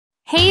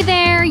Hey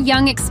there,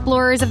 young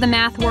explorers of the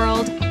math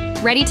world.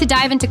 Ready to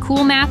dive into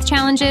cool math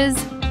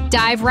challenges?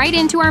 Dive right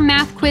into our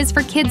Math Quiz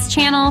for Kids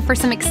channel for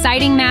some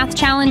exciting math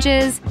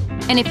challenges.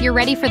 And if you're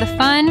ready for the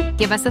fun,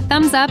 give us a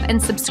thumbs up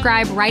and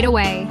subscribe right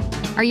away.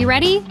 Are you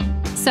ready?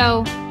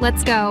 So,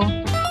 let's go.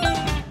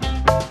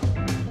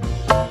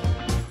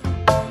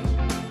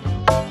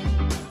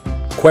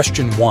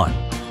 Question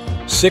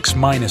 1. 6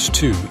 minus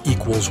 2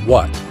 equals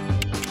what?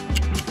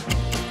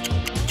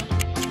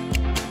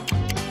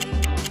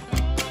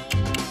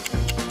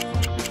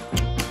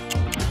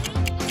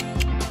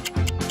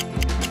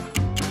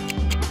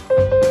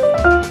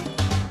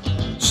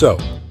 So,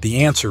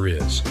 the answer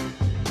is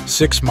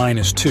 6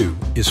 minus 2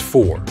 is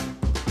 4.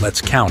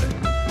 Let's count it.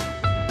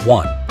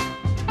 1,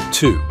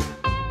 2,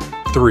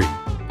 3,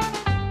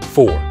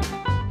 4.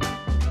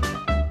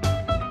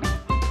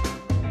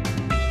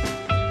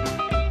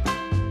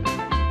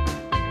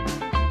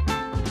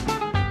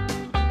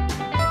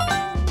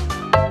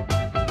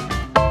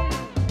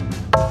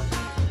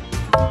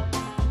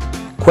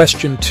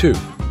 Question 2.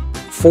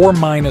 4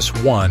 minus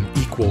 1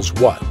 equals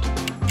what?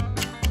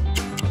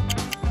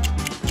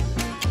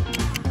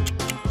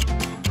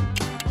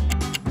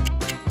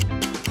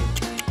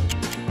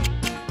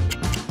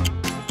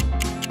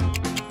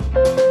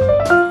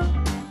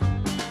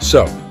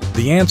 So,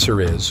 the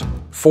answer is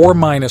 4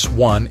 minus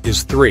 1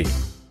 is 3.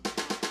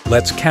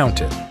 Let's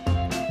count it.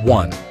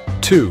 1,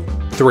 2,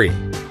 3.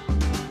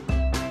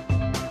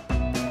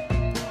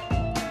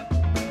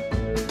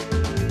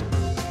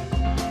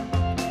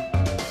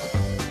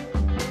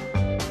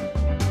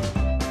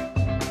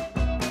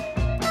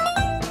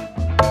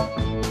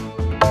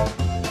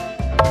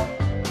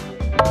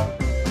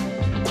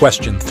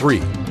 Question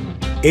 3.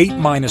 8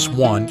 minus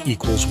 1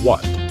 equals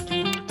what?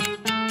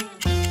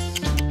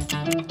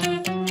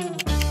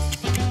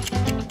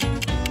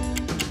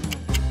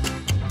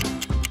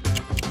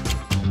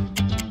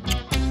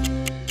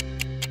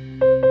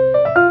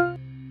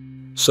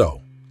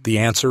 So, the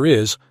answer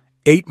is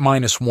 8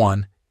 minus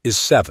 1 is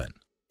 7.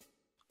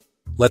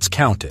 Let's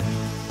count it.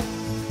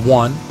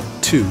 1,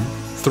 2,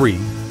 3,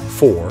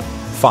 4,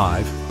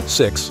 5,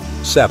 6,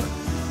 7.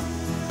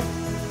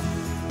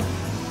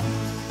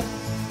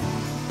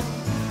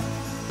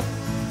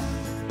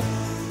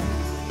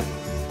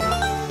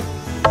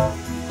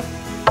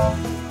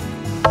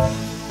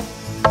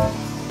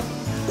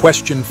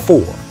 Question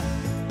 4.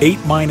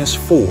 8 minus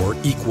 4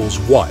 equals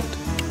what?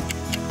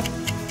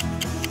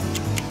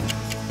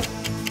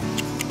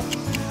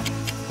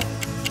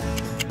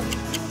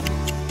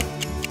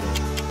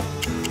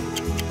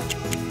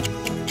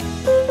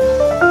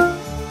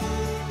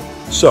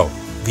 So,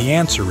 the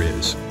answer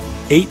is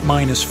 8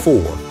 minus 4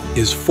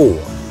 is 4.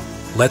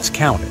 Let's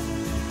count it.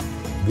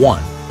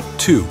 1,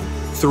 2,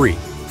 3,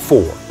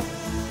 4.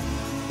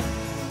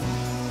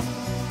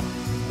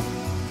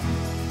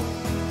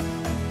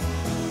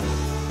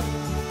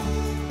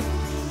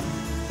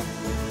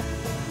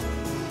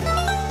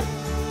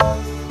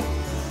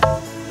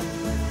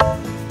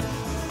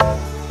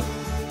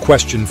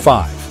 Question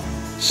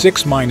 5.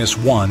 6 minus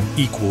 1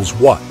 equals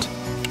what?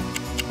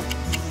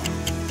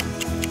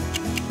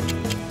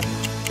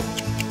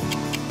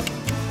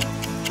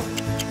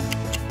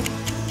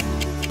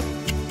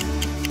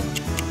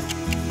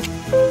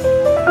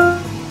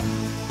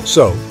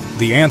 So,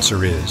 the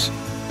answer is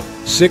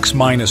 6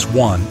 minus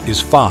 1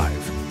 is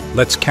 5.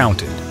 Let's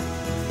count it.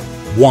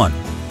 1,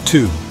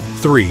 2,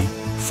 3,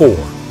 4,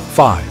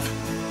 5.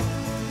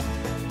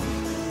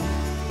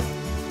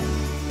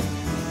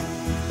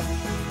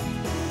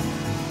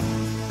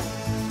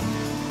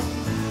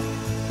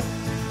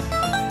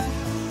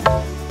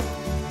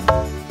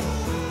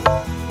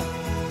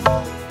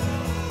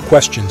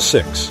 Question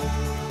 6.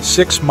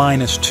 6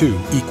 minus 2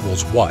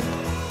 equals what?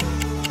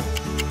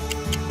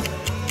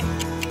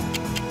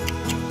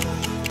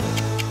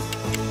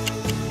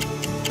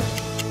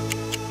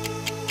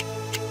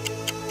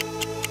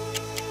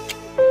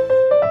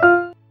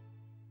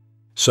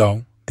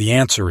 So, the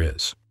answer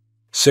is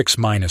 6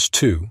 minus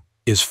 2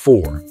 is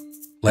 4.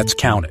 Let's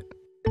count it.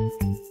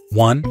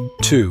 1,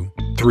 2,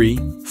 3,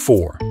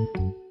 4.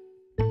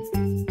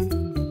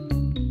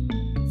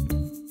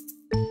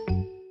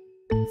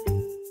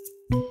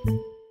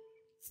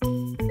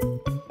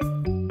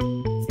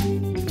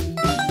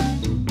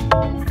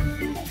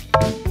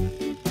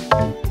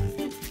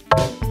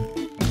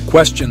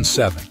 Question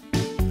 7.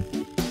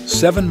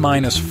 7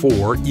 minus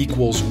 4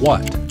 equals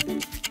what?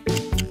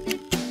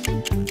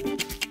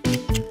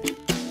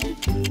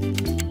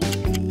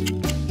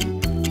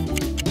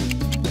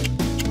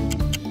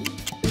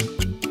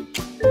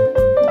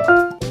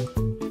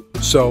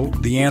 So,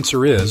 the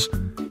answer is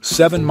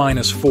 7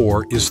 minus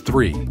 4 is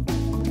 3.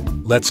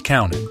 Let's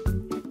count it.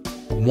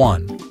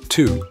 1,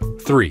 2,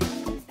 3.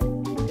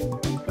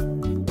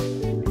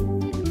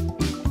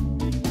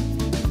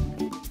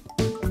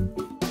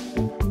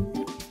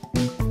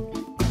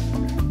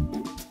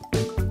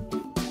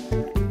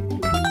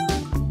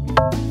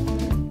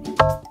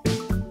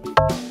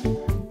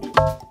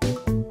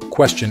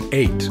 Question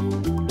 8.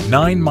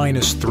 9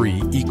 minus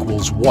 3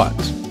 equals what?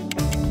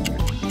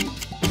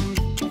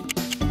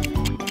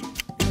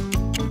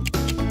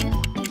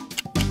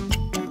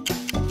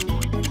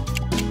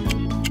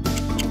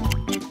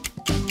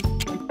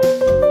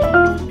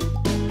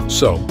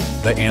 So,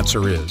 the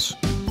answer is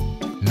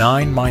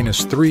 9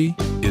 minus 3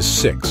 is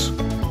 6.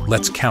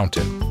 Let's count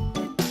it.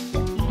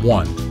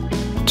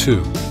 1,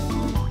 2,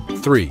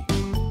 3,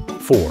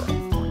 4,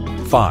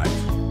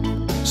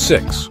 5,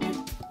 6.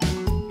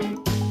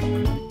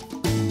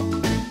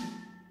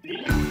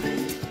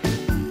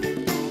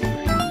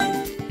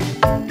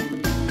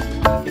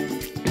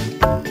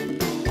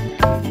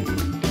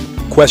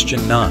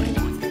 Question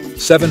 9.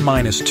 7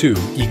 minus 2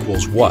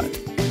 equals what?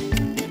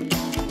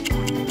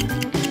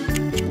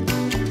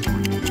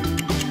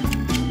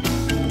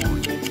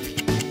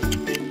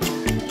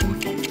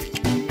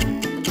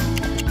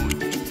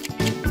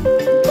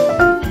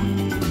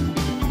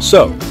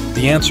 So,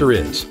 the answer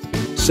is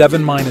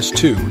 7 minus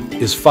 2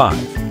 is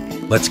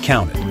 5. Let's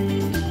count it.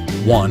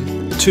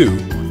 1,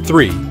 2,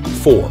 3,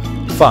 4,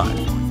 5.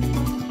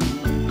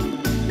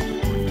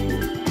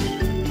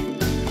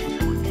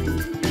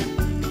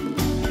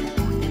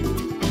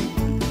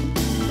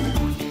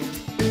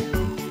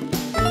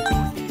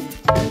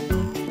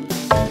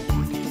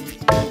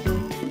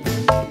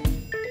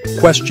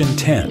 Question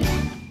 10.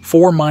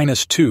 4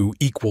 minus 2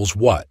 equals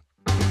what?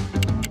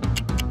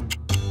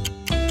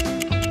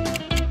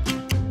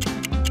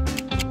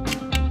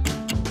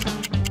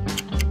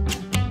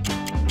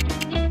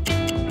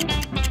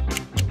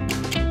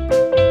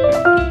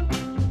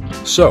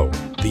 So,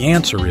 the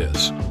answer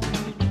is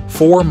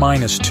 4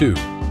 minus 2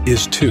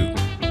 is 2.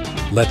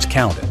 Let's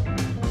count it.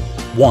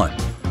 1,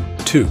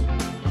 2.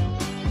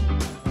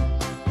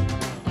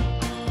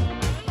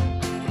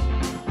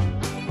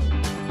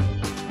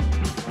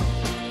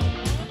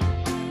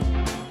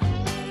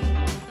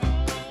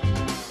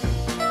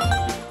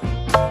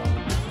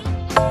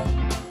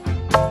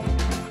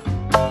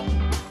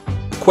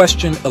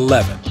 Question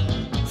 11.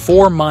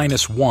 4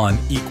 minus 1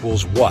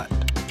 equals what?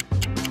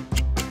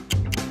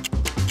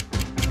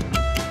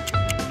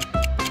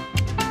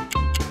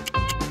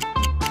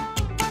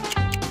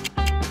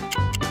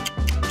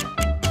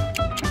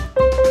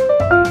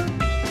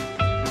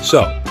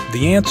 So,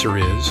 the answer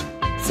is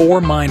 4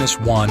 minus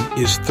 1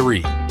 is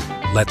 3.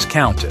 Let's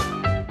count it.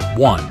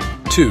 1,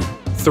 2,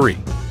 3.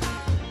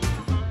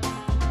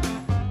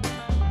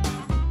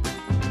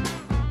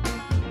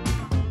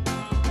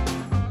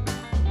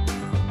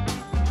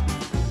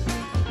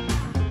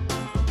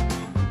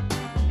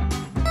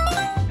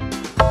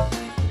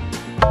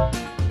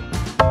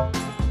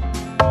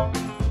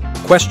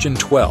 Question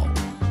 12.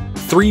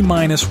 3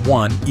 minus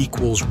 1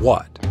 equals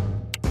what?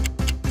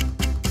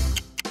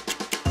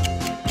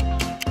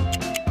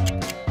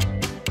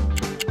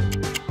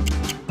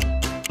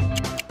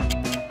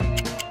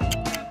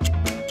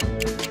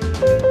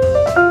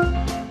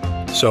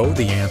 So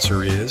the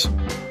answer is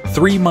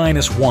 3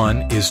 minus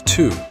 1 is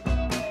 2.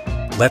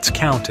 Let's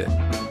count it.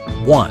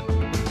 1,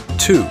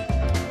 2.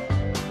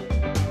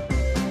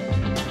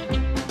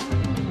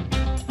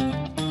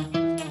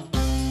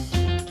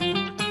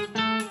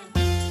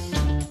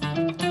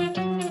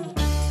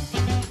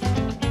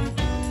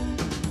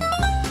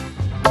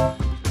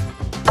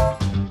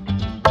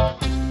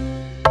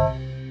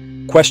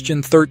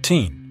 Question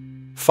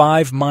 13.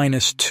 5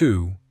 minus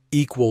 2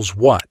 equals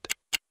what?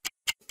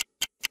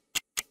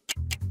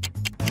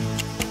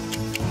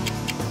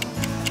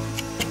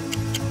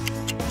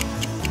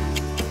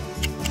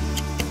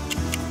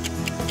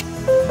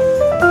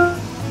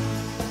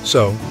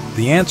 So,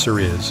 the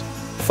answer is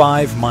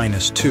 5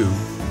 minus 2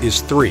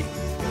 is 3.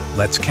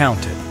 Let's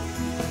count it.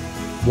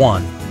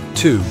 1,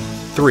 2,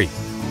 3.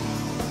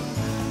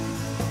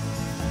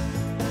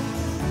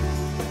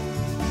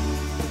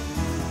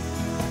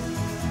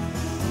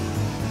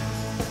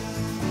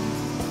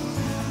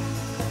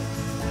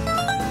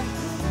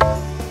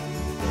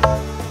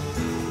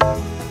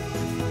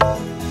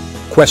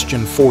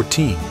 Question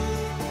 14.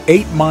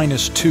 8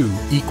 minus 2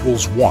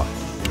 equals what?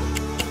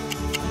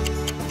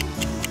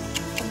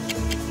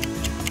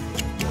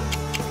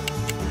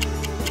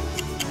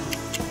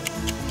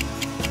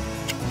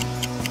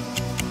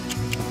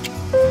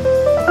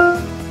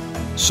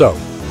 So,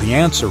 the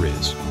answer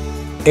is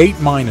 8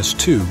 minus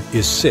 2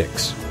 is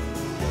 6.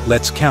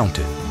 Let's count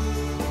it.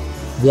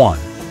 1,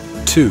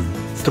 2,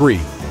 3,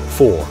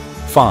 4,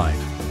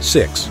 5,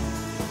 6.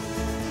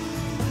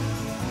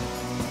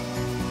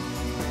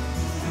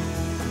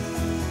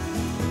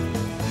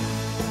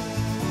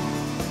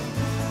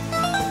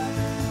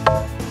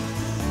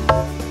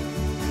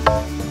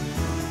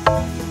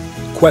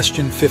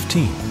 Question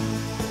 15.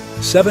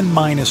 7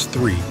 minus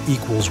 3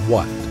 equals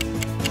what?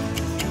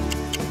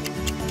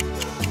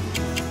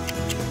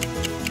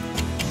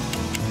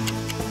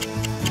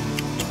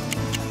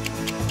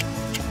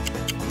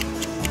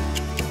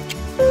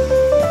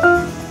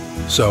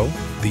 So,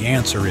 the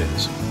answer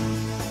is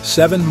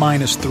 7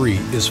 minus 3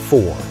 is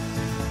 4.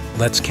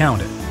 Let's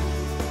count it.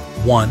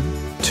 1,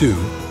 2,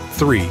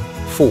 3,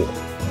 4.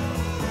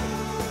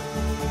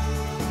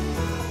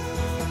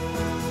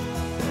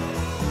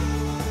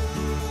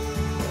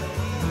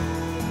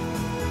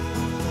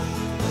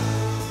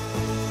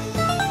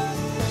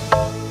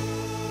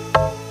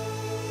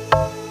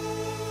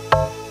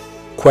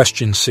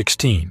 Question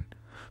 16.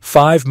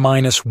 5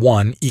 minus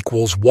 1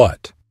 equals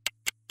what?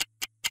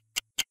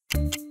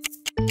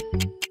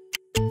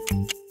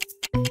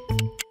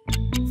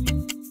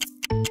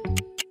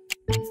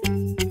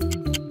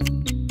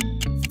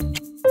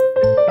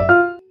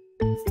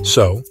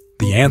 So,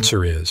 the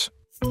answer is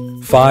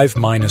 5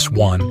 minus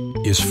 1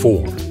 is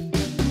 4.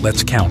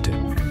 Let's count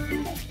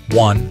it.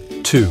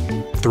 1, 2,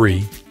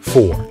 3,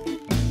 4.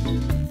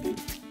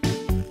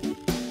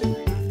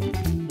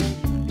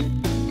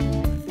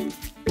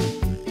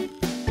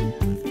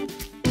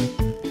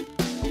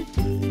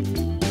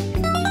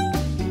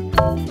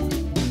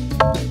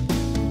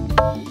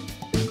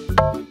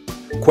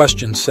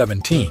 Question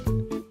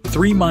 17.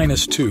 3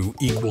 minus 2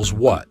 equals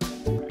what?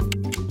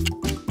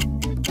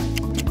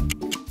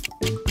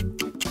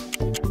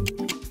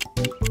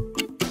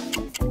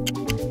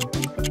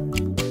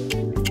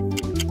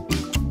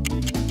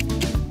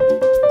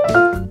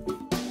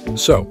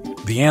 So,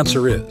 the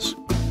answer is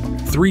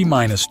 3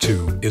 minus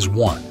 2 is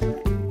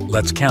 1.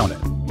 Let's count it.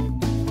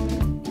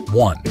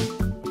 1.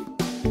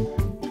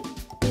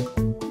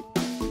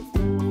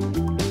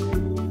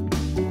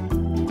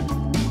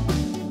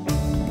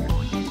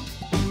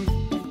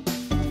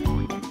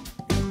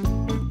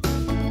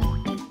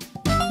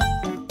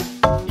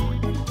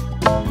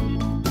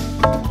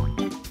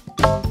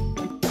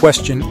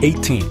 Question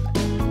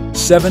 18.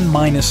 7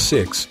 minus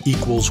 6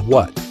 equals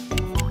what?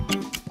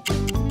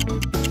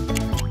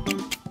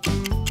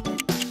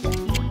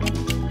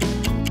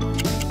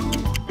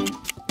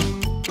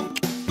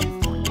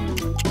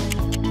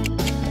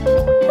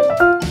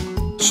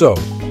 So,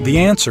 the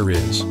answer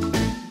is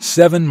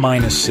 7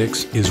 minus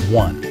 6 is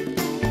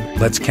 1.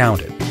 Let's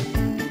count it.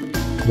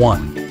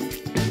 1.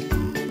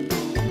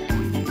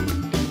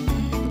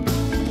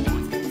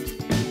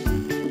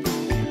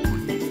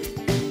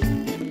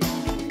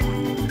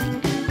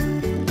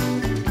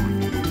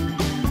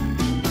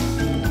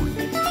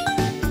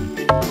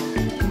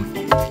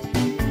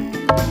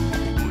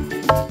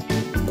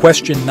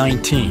 Question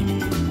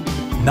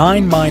 19.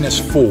 9 minus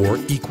 4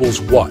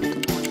 equals what?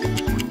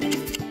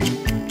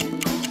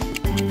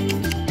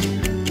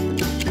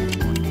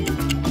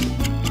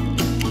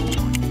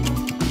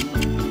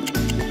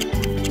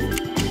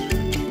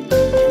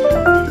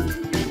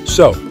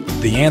 So,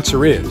 the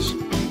answer is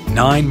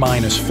 9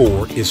 minus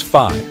 4 is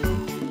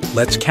 5.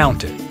 Let's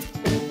count it.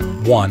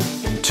 1,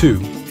 2,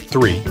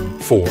 3,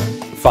 4,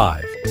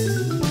 5.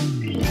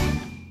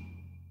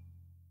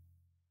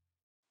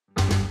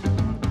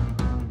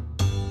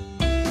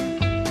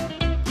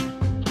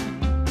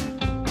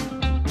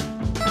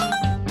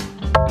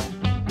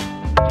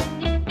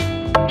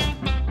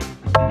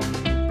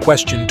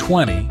 Question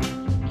 20.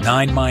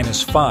 9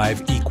 minus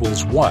 5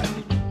 equals what?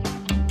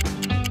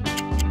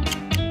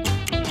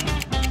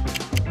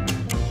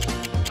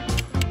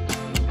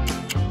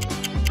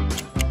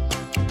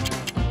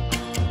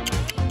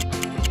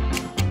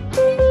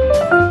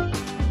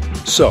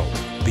 So,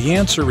 the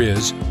answer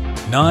is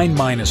 9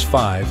 minus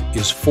 5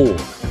 is 4.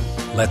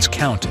 Let's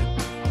count it.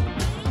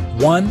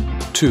 1,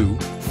 2,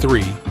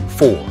 3,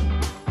 4.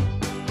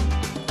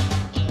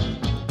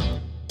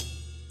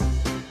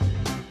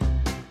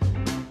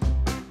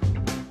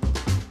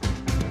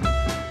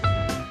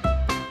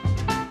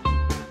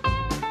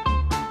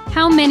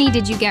 How many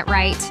did you get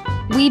right?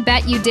 We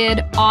bet you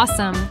did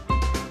awesome.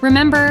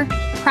 Remember,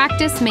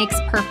 practice makes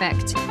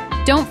perfect.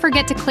 Don't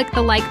forget to click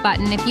the like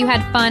button if you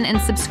had fun and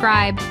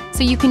subscribe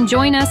so you can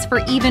join us for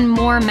even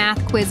more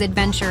math quiz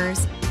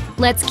adventures.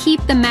 Let's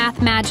keep the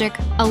math magic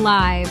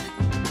alive.